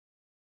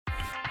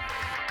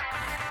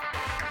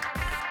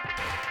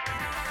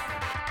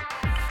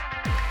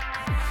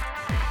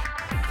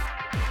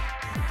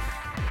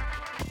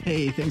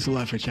Hey, thanks a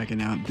lot for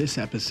checking out this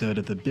episode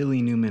of the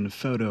Billy Newman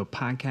Photo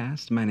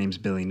Podcast. My name's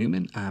Billy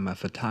Newman. I'm a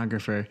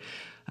photographer.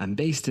 I'm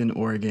based in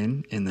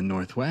Oregon in the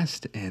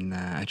Northwest, and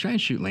I try and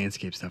shoot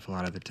landscape stuff a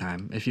lot of the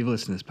time. If you've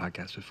listened to this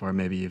podcast before,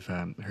 maybe you've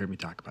heard me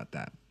talk about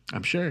that.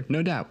 I'm sure,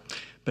 no doubt.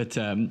 But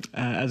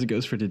as it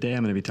goes for today,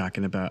 I'm going to be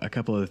talking about a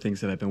couple of the things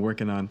that I've been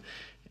working on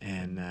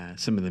and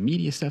some of the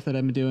media stuff that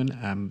I've been doing.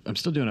 I'm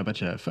still doing a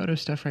bunch of photo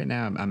stuff right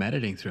now. I'm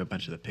editing through a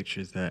bunch of the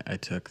pictures that I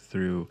took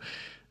through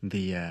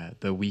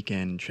the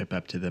weekend trip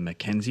up to the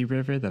Mackenzie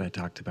River that I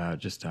talked about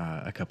just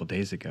a couple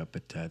days ago.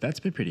 But that's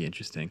been pretty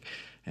interesting.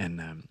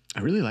 And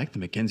I really like the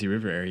Mackenzie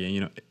River area.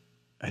 You know,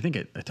 I think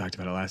I talked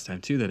about it last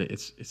time too, that it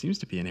seems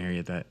to be an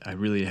area that I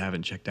really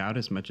haven't checked out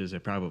as much as I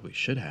probably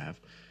should have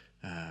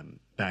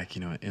back,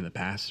 you know, in the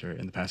past or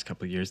in the past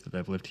couple of years that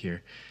I've lived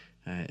here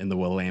in the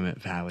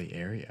Willamette Valley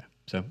area.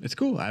 So it's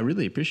cool. I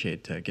really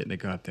appreciate getting to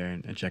go up there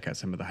and check out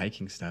some of the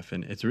hiking stuff.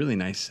 And it's really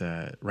nice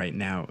right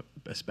now,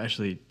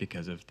 especially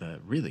because of the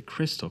really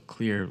crystal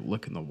clear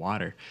look in the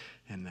water.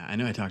 And I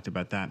know I talked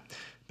about that,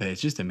 but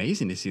it's just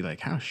amazing to see like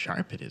how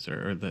sharp it is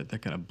or the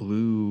kind of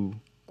blue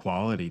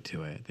quality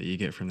to it that you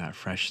get from that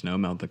fresh snow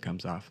melt that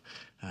comes off.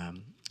 I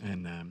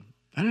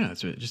don't know.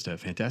 It's just a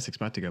fantastic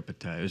spot to go,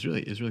 but it was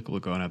really cool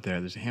going up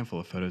there. There's a handful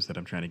of photos that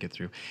I'm trying to get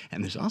through,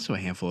 and there's also a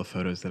handful of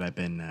photos that I've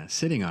been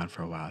sitting on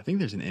for a while. I think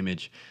there's an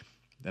image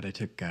that I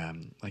took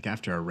like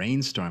after a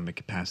rainstorm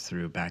it passed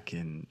through back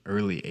in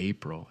early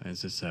April. And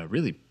it's this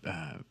really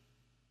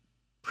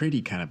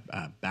pretty kind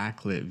of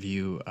backlit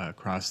view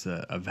across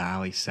a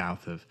valley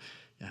south of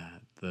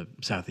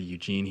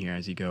Eugene here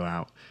as you go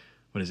out.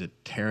 What is it?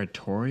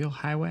 Territorial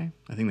Highway?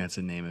 I think that's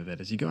the name of it.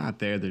 As you go out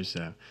there, there's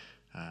a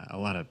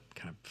lot of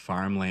kind of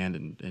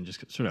farmland and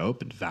just sort of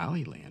open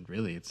valley land.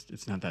 Really,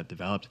 it's not that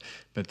developed,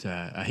 but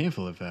a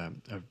handful of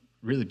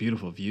really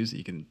beautiful views that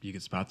you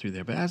can spot through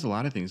there. But as a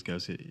lot of things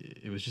goes,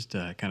 it was just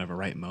kind of a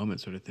right moment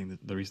sort of thing.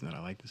 The reason that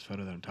I like this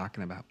photo that I'm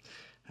talking about,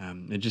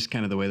 and just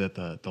kind of the way that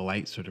the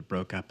light sort of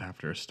broke up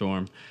after a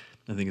storm,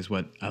 I think is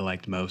what I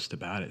liked most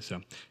about it. So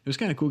it was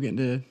kind of cool getting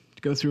to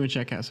go through and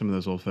check out some of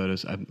those old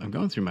photos. I'm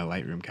going through my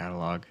Lightroom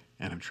catalog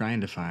and I'm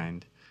trying to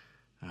find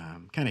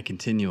kind of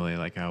continually,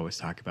 like I always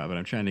talk about, but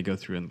I'm trying to go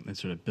through and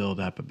sort of build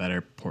up a better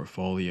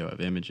portfolio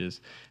of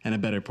images and a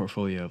better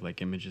portfolio of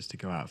like images to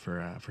go out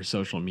for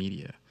social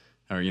media.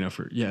 Or, you know,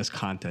 as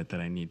content that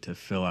I need to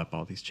fill up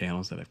all these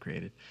channels that I've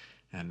created.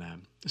 And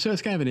so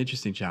it's kind of an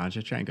interesting challenge.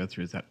 I try and go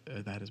through that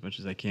as much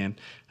as I can.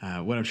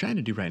 What I'm trying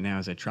to do right now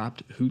is I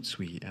dropped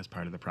Hootsuite as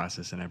part of the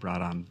process, and I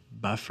brought on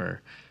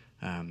Buffer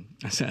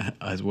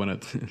as one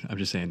of, I'm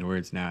just saying the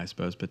words now, I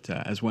suppose, but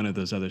as one of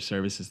those other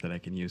services that I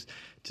can use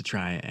to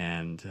try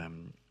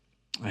and,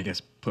 I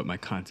guess, put my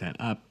content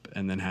up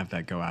and then have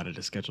that go out at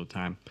a scheduled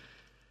time.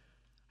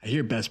 I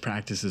hear best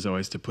practice is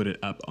always to put it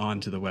up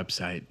onto the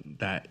website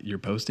that you're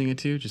posting it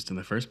to just in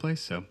the first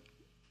place. So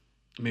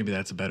maybe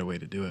that's a better way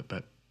to do it.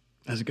 But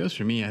as it goes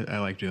for me, I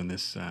like doing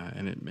this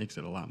and it makes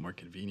it a lot more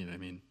convenient. I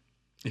mean,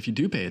 if you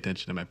do pay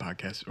attention to my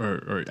podcast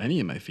or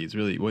any of my feeds,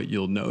 really what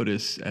you'll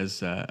notice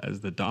as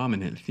the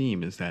dominant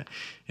theme is that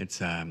it's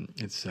how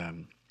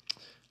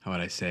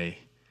would I say,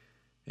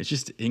 it's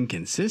just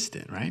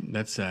inconsistent, right? And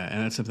that's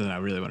something that I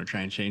really want to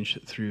try and change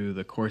through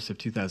the course of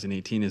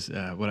 2018 is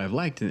what I've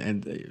liked.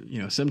 And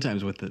you know,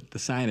 sometimes with the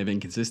sign of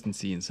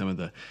inconsistency in some of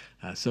the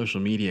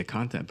social media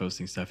content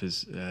posting stuff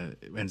is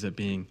ends up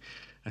being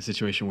a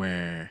situation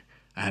where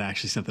I had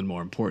actually something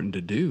more important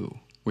to do,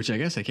 which I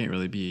guess I can't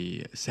really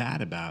be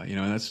sad about, you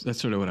know, and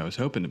that's sort of what I was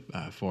hoping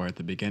for at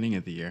the beginning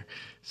of the year.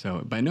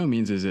 So by no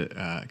means is it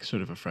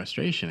sort of a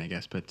frustration, I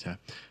guess, but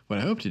what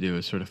I hope to do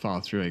is sort of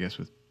follow through, I guess,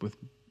 with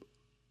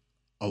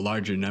a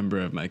larger number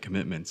of my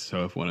commitments.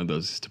 So if one of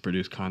those is to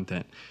produce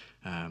content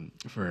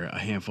for a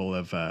handful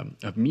of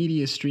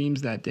media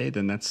streams that day,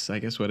 then that's, I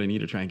guess, what I need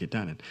to try and get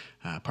done.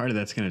 And part of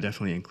that's going to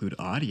definitely include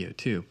audio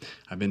too.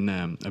 I've been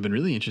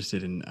really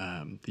interested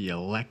in the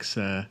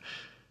Alexa.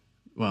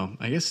 Well,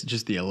 I guess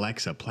just the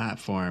Alexa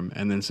platform,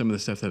 and then some of the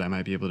stuff that I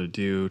might be able to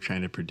do,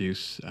 trying to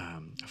produce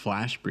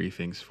flash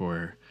briefings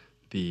for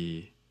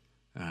the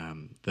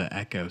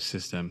Echo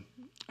system.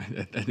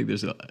 I think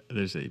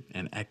there's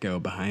an echo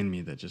behind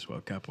me that just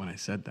woke up when I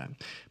said that.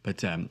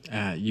 But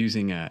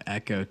using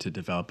Echo to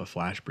develop a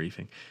flash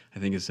briefing, I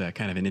think is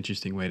kind of an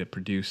interesting way to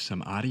produce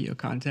some audio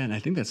content. I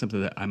think that's something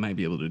that I might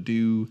be able to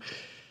do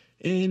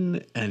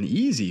in an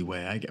easy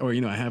way.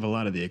 I have a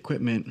lot of the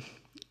equipment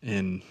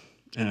in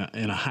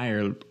a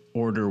higher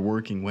order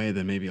working way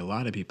than maybe a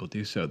lot of people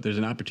do. So there's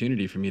an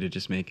opportunity for me to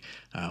just make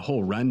a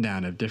whole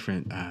rundown of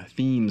different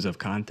themes of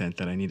content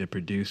that I need to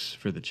produce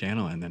for the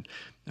channel. And then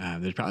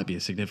there'd probably be a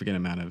significant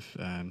amount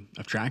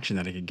of traction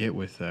that I could get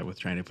with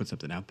trying to put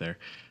something out there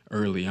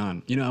early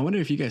on. You know, I wonder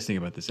if you guys think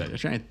about this. I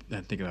try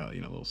to think about,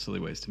 you know, little silly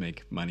ways to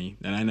make money,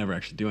 and I never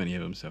actually do any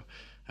of them. So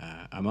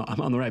I'm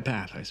on the right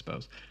path, I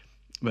suppose.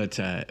 But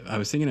I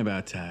was thinking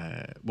about,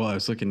 I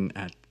was looking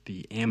at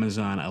the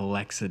Amazon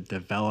Alexa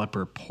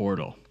developer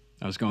portal.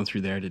 I was going through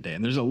there today,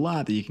 and there's a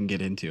lot that you can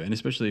get into, and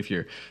especially if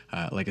you're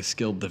like a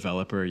skilled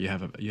developer, you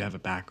have a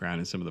background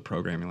in some of the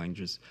programming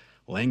languages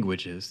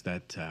languages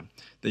that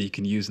you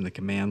can use in the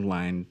command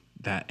line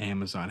that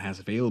Amazon has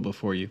available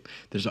for you.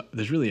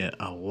 There's really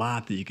a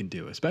lot that you can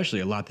do, especially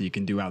a lot that you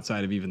can do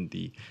outside of even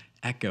the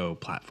Echo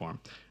platform.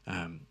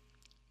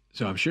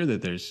 So I'm sure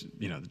that there's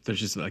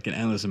just like an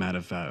endless amount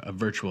of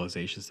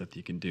virtualizations that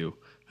you can do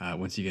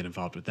once you get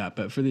involved with that.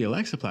 But for the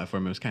Alexa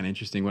platform, it was kind of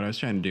interesting. What I was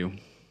trying to do,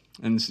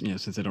 and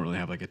since I don't really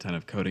have like a ton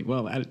of coding,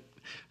 well,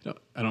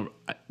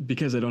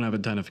 because I don't have a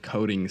ton of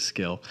coding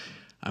skill,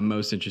 I'm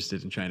most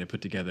interested in trying to put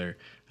together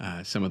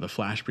some of the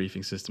flash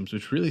briefing systems,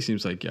 which really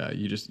seems like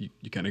you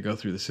kind of go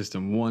through the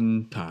system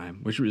one time,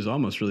 which is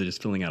almost really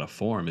just filling out a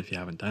form if you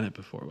haven't done it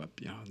before. But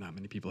not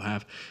many people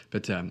have.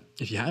 But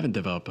if you haven't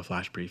developed a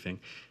flash briefing,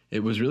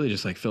 it was really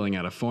just like filling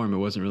out a form. It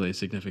wasn't really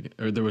significant,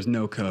 or there was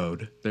no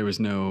code. There was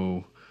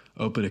no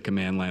open a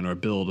command line or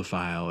build a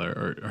file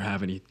or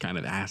have any kind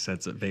of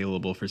assets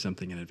available for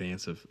something in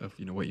advance of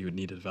what you would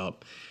need to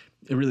develop.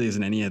 It really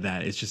isn't any of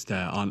that. It's just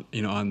on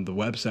the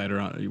website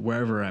or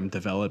wherever I'm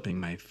developing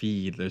my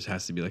feed, there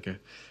has to be like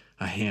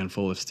a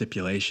handful of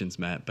stipulations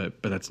met,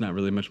 but that's not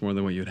really much more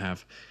than what you'd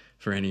have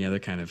for any other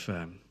kind of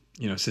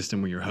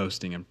system where you're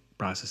hosting and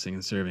processing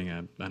and serving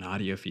an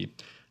audio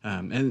feed.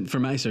 And for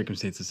my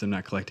circumstances, I'm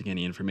not collecting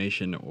any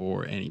information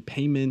or any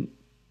payment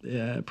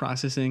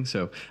processing.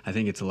 So I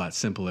think it's a lot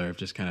simpler of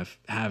just kind of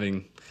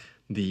having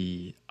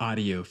the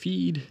audio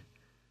feed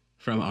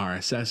from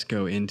RSS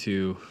go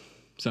into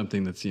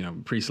something that's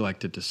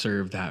pre-selected to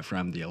serve that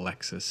from the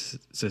Alexa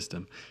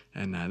system.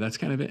 And that's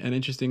kind of an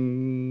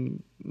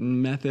interesting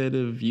method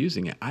of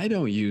using it. I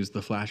don't use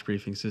the flash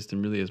briefing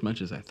system really as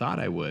much as I thought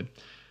I would.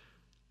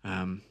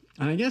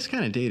 And I guess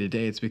kind of day to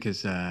day, it's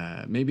because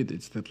maybe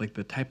it's the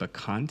type of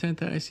content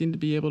that I seem to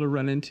be able to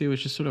run into.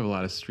 It's just sort of a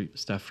lot of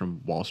stuff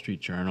from Wall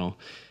Street Journal,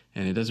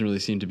 and it doesn't really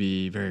seem to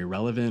be very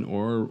relevant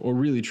or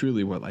really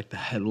truly what like the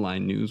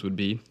headline news would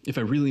be. If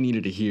I really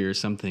needed to hear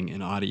something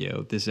in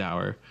audio this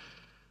hour,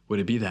 would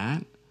it be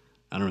that?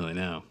 I don't really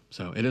know.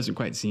 So it doesn't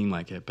quite seem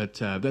like it, but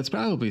that's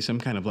probably some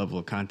kind of level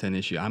of content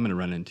issue I'm going to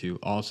run into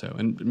also.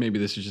 And maybe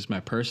this is just my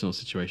personal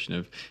situation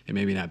of it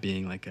maybe not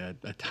being like a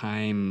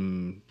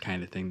time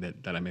kind of thing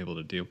that I'm able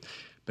to do.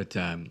 But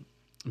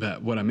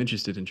what I'm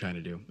interested in trying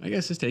to do, I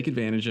guess, is take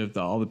advantage of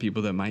all the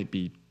people that might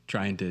be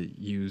trying to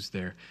use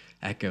their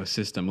Echo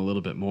system a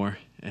little bit more.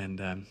 And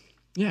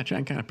try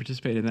and kind of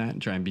participate in that and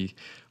try and be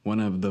one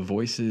of the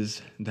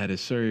voices that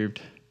is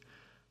served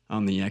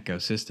on the Echo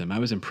system. I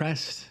was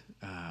impressed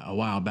a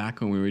while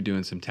back when we were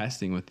doing some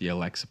testing with the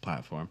Alexa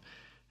platform,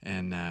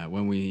 and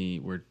when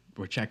we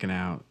were checking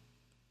out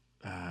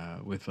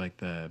with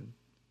like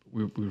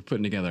we were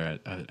putting together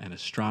an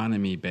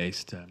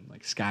astronomy-based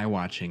like sky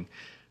watching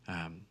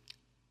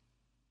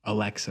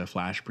Alexa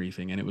flash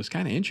briefing, and it was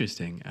kind of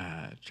interesting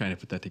trying to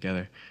put that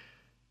together.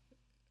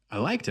 I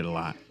liked it a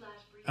lot.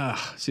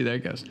 See, there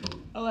it goes.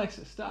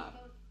 Alexa, stop.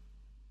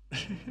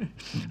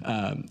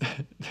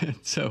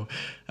 So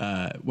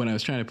when I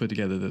was trying to put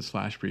together those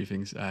flash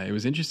briefings, it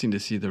was interesting to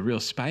see the real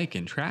spike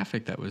in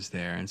traffic that was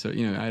there. And so,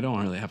 I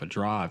don't really have a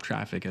draw of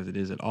traffic as it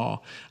is at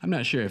all. I'm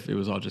not sure if it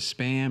was all just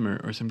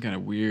spam or some kind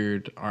of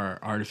weird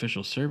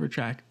artificial server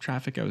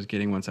traffic I was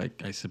getting once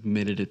I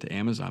submitted it to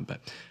Amazon.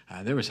 But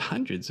there was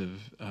hundreds of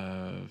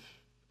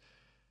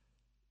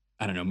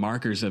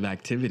markers of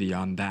activity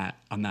on that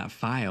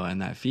file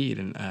and that feed,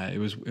 and it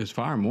was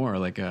far more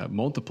like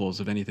multiples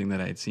of anything that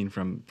I had seen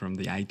from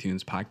the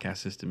iTunes podcast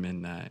system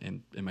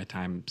in my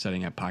time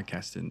setting up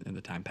podcasts in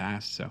the time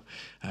past. So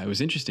it was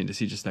interesting to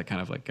see just that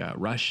kind of like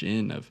rush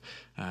in of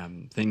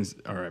things,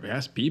 or I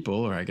guess people,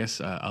 or I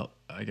guess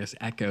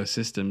Echo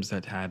systems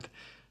that had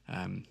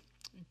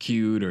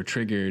queued or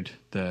triggered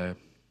the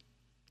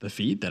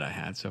feed that I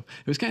had. So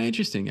it was kind of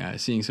interesting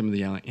seeing some of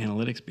the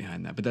analytics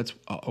behind that. But that's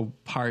a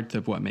part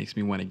of what makes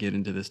me want to get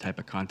into this type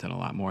of content a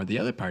lot more. The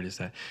other part is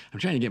that I'm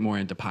trying to get more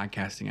into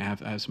podcasting. I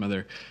have some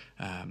other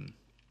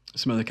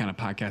kind of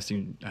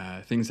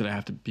podcasting things that I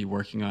have to be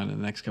working on in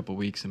the next couple of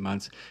weeks and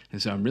months.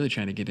 And so I'm really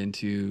trying to get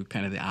into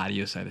kind of the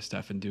audio side of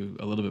stuff and do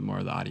a little bit more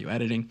of the audio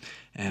editing.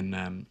 And,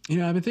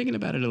 I've been thinking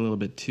about it a little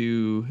bit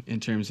too, in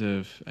terms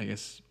of, I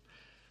guess,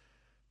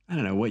 I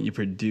don't know, what you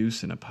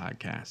produce in a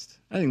podcast.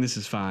 I think this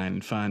is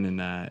fun,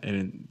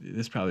 and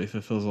this probably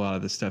fulfills a lot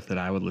of the stuff that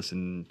I would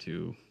listen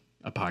to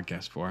a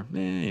podcast for.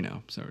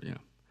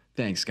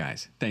 Thanks,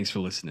 guys. Thanks for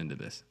listening to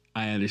this.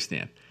 I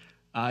understand.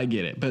 I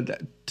get it.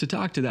 But to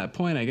talk to that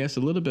point, I guess a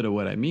little bit of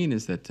what I mean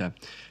is that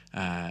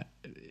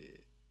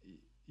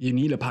you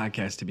need a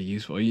podcast to be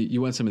useful.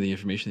 You want some of the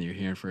information that you're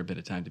hearing for a bit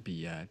of time to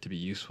be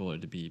useful, or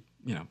to be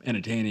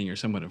entertaining or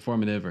somewhat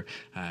informative, or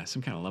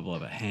some kind of level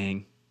of a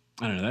hang.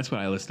 I don't know. That's what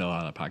I listen to a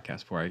lot of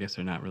podcasts for. I guess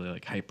they're not really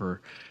like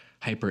hyper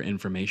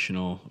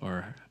informational,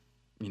 or,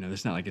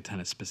 there's not like a ton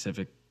of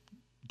specific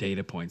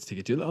data points to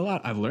get to.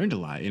 I've learned a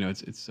lot.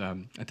 It's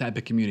a type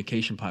of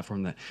communication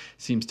platform that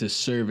seems to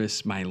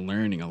service my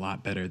learning a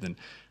lot better than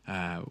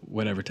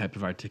whatever type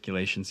of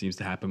articulation seems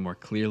to happen more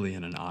clearly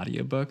in an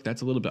audiobook.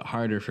 That's a little bit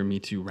harder for me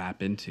to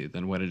wrap into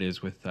than what it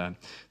is with the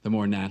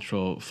more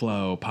natural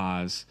flow,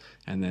 pause,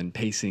 and then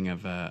pacing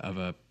of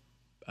a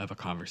of a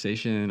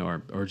conversation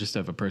or just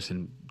of a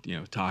person,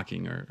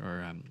 talking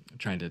or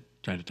trying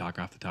to talk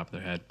off the top of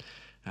their head.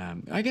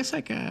 I guess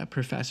like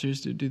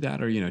professors do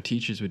that, or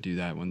teachers would do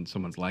that when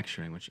someone's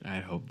lecturing. Which I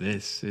hope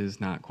this is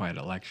not quite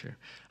a lecture.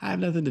 I have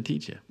nothing to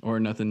teach you, or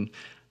nothing.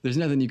 There's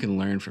nothing you can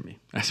learn from me.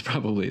 That's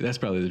probably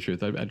the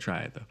truth. I'd try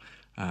it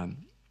though.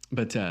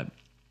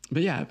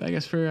 But yeah, I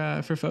guess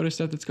for photo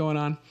stuff that's going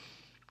on,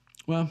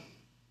 well,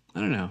 I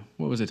don't know.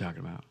 What was I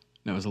talking about?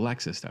 No, it was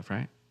Alexa stuff,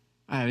 right?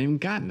 I haven't even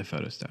gotten to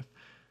photo stuff.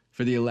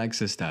 For the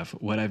Alexa stuff,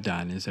 what I've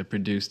done is I've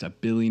produced a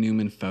Billy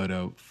Newman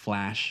photo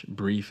flash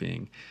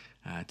briefing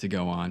to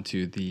go on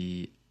to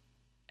the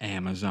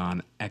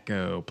Amazon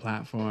Echo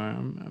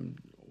platform. I'm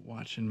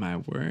watching my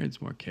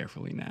words more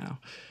carefully now.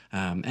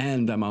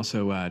 And I'm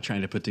also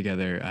trying to put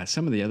together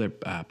some of the other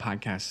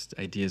podcast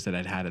ideas that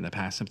I'd had in the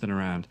past, something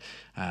around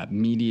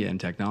media and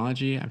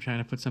technology. I'm trying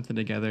to put something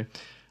together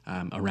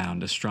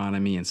around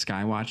astronomy and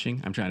sky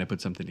watching. I'm trying to put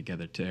something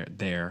together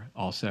there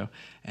also.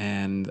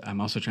 And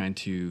I'm also trying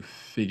to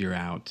figure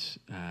out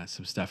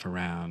some stuff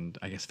around,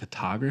 I guess,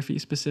 photography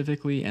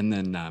specifically, and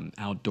then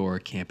outdoor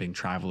camping,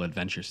 travel,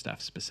 adventure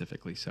stuff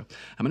specifically. So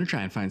I'm going to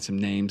try and find some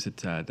names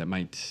that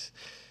might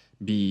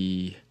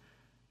be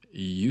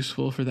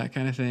useful for that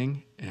kind of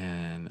thing.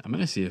 And I'm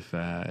going to see if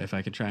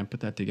I can try and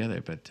put that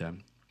together. But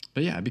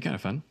yeah, it'd be kind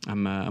of fun.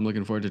 I'm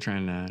looking forward to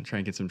trying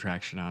and get some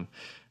traction on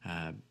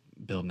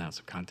building out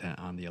some content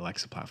on the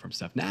Alexa platform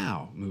stuff.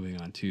 Now, moving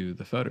on to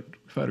the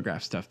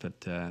photograph stuff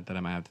that I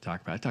might have to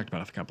talk about. I talked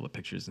about a couple of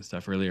pictures and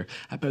stuff earlier.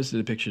 I posted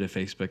a picture to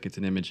Facebook. It's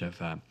an image of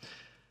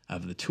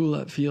the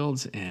tulip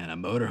fields and a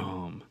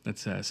motorhome.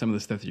 That's some of the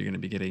stuff that you're going to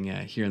be getting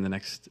here in the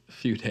next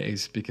few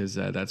days, because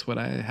that's what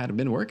I had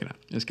been working on.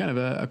 It's kind of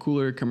a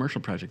cooler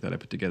commercial project that I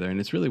put together, and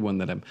it's really one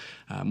that I'm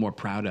more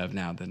proud of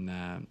now than,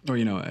 I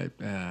don't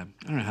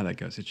know how that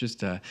goes. It's just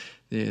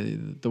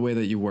the way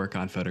that you work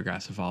on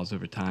photographs evolves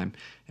over time,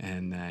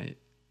 and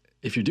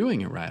if you're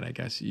doing it right, I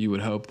guess you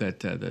would hope that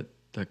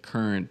the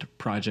current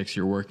projects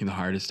you're working the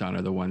hardest on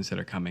are the ones that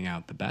are coming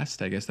out the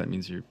best. I guess that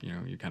means you're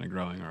kind of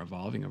growing or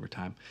evolving over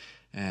time.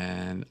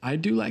 And I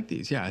do like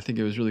these. Yeah, I think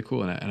it was really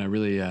cool, and I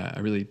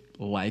really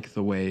like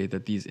the way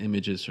that these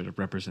images sort of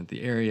represent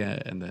the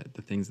area and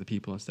the things, the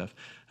people and stuff.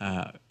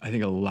 I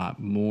think a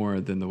lot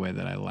more than the way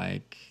that I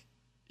like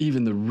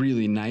even the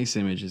really nice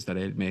images that I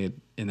had made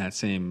in that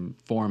same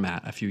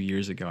format a few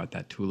years ago at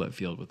that tulip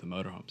field with the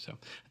motorhome. So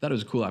I thought it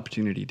was a cool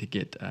opportunity to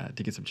get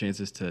some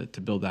chances to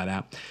build that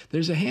out.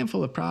 There's a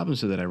handful of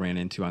problems that I ran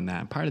into on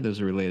that. Part of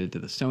those are related to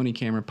the Sony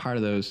camera. Part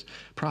of those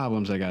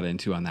problems I got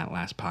into on that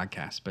last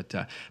podcast.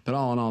 But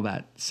all in all,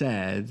 that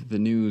said, the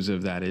news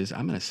of that is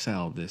I'm going to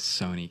sell this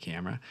Sony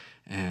camera.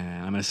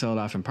 And I'm going to sell it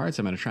off in parts.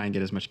 I'm going to try and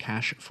get as much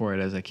cash for it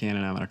as I can.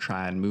 And I'm going to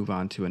try and move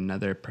on to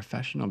another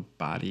professional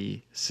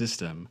body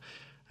system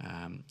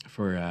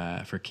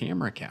for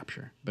camera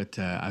capture. But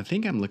I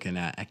think I'm looking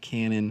at a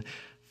Canon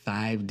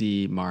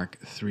 5D Mark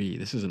III.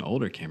 This is an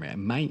older camera. It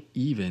might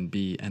even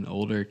be an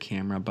older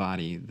camera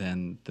body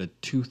than the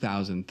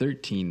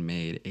 2013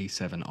 made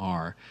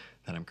A7R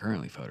that I'm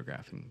currently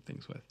photographing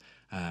things with.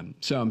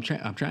 So I'm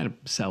trying to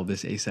sell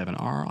this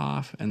A7R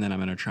off, and then I'm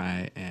going to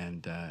try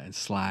and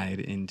slide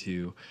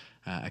into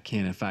a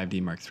Canon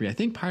 5D Mark III. I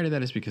think part of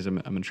that is because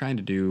I'm trying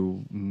to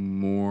do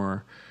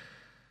more.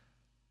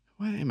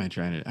 What am I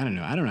trying to? I don't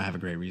know. I don't have a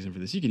great reason for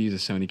this. You could use a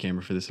Sony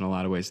camera for this in a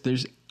lot of ways.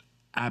 There's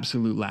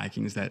absolute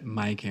lackings that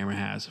my camera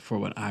has for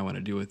what I want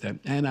to do with it.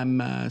 And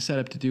I'm set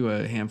up to do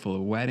a handful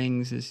of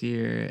weddings this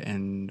year.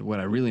 And what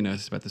I really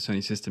noticed about the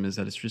Sony system is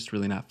that it's just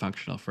really not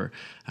functional for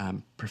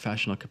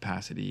professional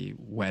capacity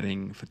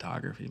wedding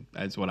photography.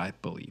 That's what I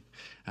believe.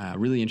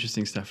 Really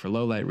interesting stuff for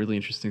low light, really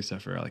interesting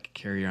stuff for like a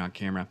carrier on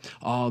camera.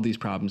 All these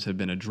problems have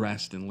been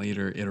addressed in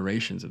later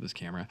iterations of this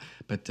camera.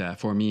 But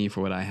for me,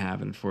 for what I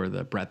have and for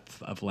the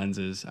breadth of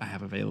lenses I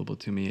have available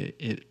to me,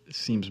 it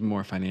seems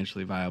more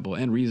financially viable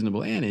and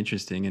reasonable and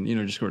interesting and,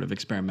 just sort of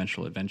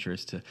experimental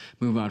adventurous to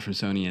move on from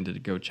Sony and to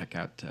go check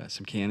out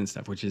some Canon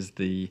stuff, which is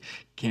the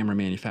camera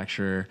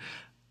manufacturer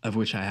of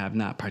which I have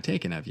not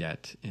partaken of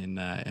yet in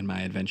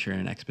my adventure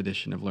and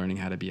expedition of learning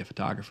how to be a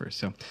photographer.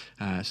 So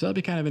that'll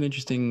be kind of an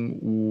interesting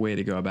way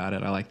to go about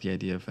it. I like the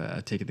idea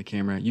of taking the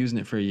camera, using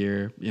it for a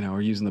year,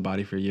 or using the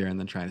body for a year and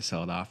then trying to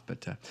sell it off.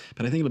 But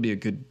I think it'll be a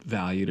good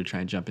value to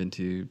try and jump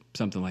into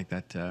something like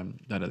that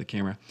other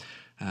camera.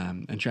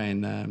 And try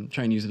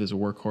and use it as a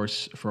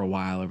workhorse for a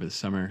while over the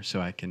summer, so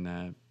I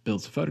can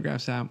build some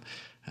photographs out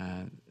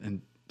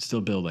and still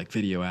build like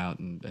video out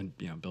and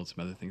build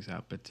some other things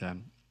out. But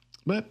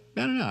I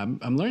don't know.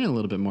 I'm learning a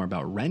little bit more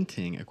about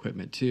renting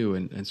equipment too,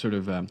 and sort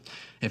of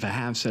if I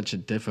have such a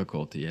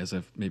difficulty, as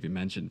I've maybe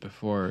mentioned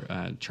before,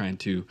 trying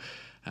to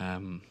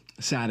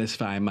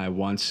satisfy my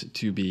wants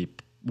to be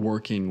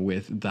working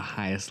with the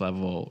highest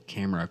level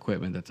camera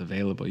equipment that's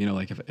available.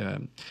 Like if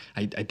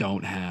I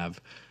don't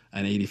have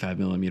an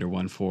 85mm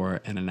 1.4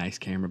 and a nice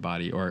camera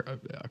body, or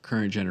a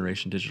current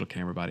generation digital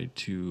camera body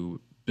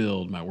to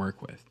build my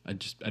work with. I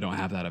don't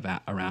have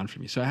that around for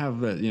me. So I have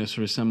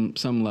sort of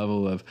some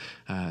level of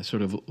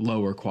sort of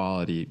lower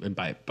quality, and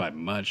by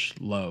much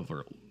low,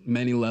 or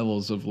many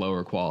levels of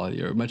lower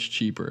quality, or much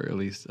cheaper at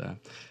least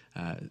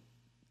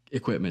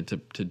equipment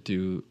to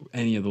do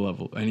any of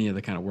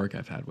the kind of work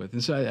I've had with.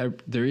 And so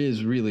there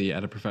is really,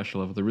 at a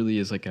professional level, there really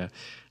is like a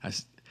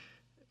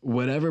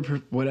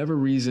whatever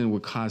reason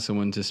would cause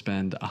someone to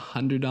spend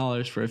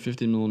 $100 for a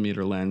 50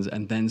 millimeter lens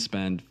and then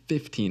spend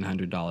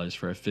 $1,500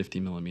 for a 50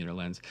 millimeter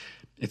lens.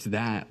 It's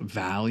that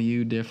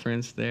value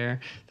difference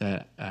there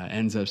that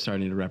ends up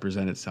starting to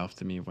represent itself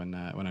to me when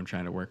I'm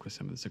trying to work with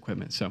some of this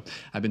equipment. So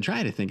I've been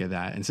trying to think of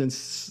that. And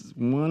since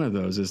one of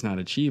those is not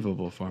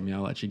achievable for me,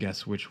 I'll let you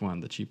guess which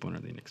one, the cheap one or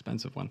the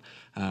inexpensive one.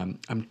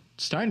 I'm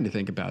starting to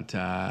think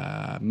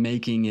about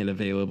making it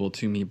available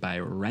to me by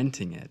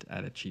renting it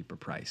at a cheaper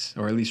price,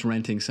 or at least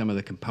renting some of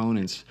the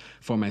components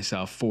for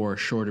myself for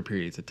shorter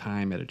periods of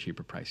time at a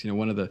cheaper price.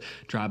 One of the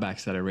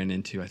drawbacks that I ran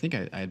into, I think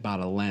I had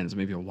bought a lens,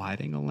 maybe a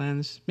wide angle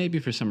lens, maybe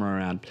for somewhere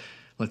around,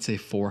 let's say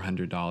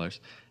 $400.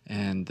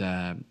 And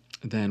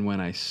then when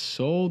I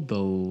sold the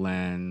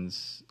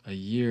lens a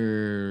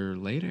year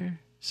later,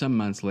 some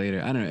months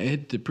later, I don't know, it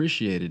had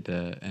depreciated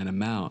an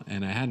amount,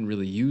 and I hadn't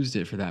really used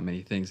it for that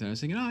many things. And I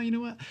was thinking, oh, you know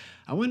what?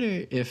 I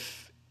wonder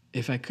if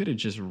I could have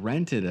just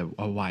rented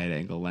a wide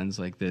angle lens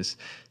like this,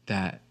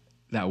 that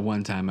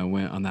one time I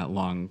went on that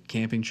long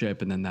camping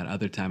trip, and then that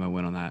other time I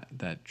went on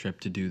that trip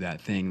to do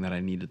that thing that I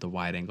needed the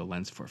wide angle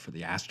lens for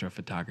the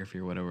astrophotography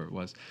or whatever it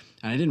was.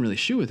 And I didn't really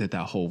shoot with it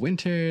that whole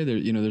winter.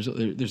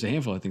 There's a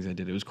handful of things I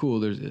did. It was cool.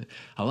 There's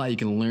a lot you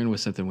can learn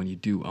with something when you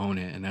do own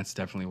it, and that's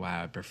definitely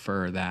why I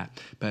prefer that.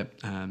 But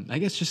I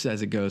guess just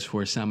as it goes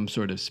for some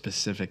sort of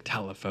specific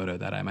telephoto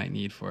that I might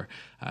need for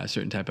a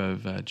certain type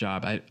of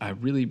job, I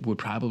really would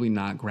probably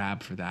not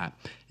grab for that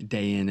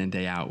day in and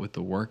day out with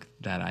the work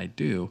that I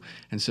do.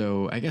 And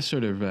so I guess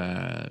sort of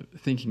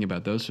thinking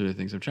about those sort of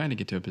things, I'm trying to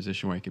get to a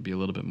position where I could be a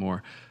little bit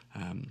more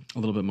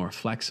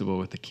flexible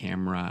with the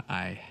camera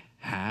I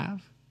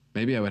have.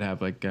 Maybe I would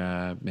have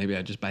maybe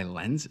I just buy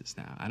lenses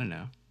now. I don't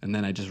know. And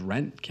then I just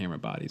rent camera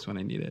bodies when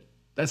I need it.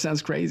 That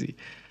sounds crazy.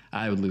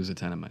 I would lose a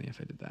ton of money if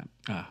I did that.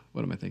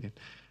 What am I thinking?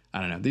 I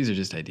don't know. These are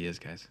just ideas,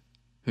 guys.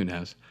 Who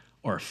knows?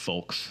 Or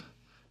folks.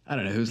 I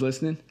don't know who's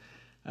listening.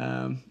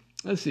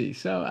 Let's see.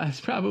 So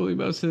that's probably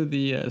most of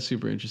the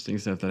super interesting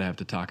stuff that I have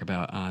to talk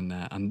about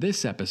on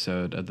this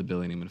episode of the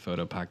Billy Newman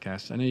Photo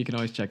Podcast. I know you can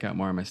always check out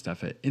more of my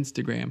stuff at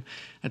Instagram.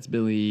 That's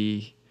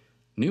Billy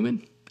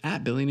Newman,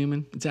 at Billy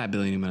Newman. It's at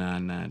Billy Newman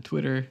on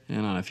Twitter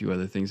and on a few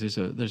other things.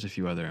 There's a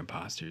few other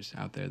imposters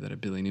out there that are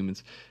Billy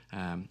Newmans,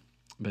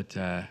 but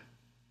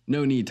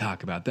no need to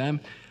talk about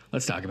them.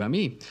 Let's talk about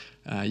me.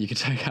 You can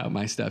check out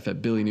my stuff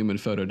at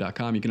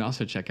billynewmanphoto.com. You can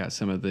also check out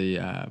some of the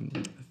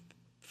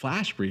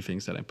flash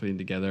briefings that I'm putting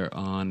together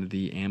on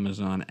the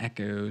Amazon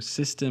Echo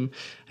system.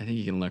 I think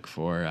you can look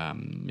for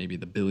maybe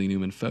the Billy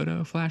Newman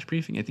Photo flash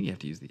briefing. I think you have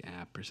to use the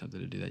app or something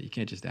to do that. You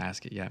can't just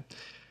ask it yet.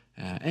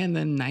 And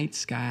then Night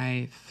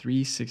Sky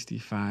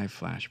 365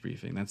 flash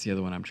briefing. That's the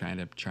other one I'm trying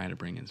to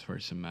bring in for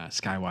some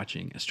sky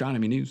watching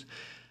astronomy news.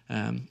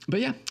 But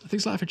yeah,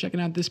 thanks a lot for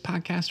checking out this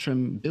podcast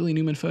from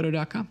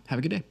billynewmanphoto.com. Have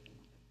a good day.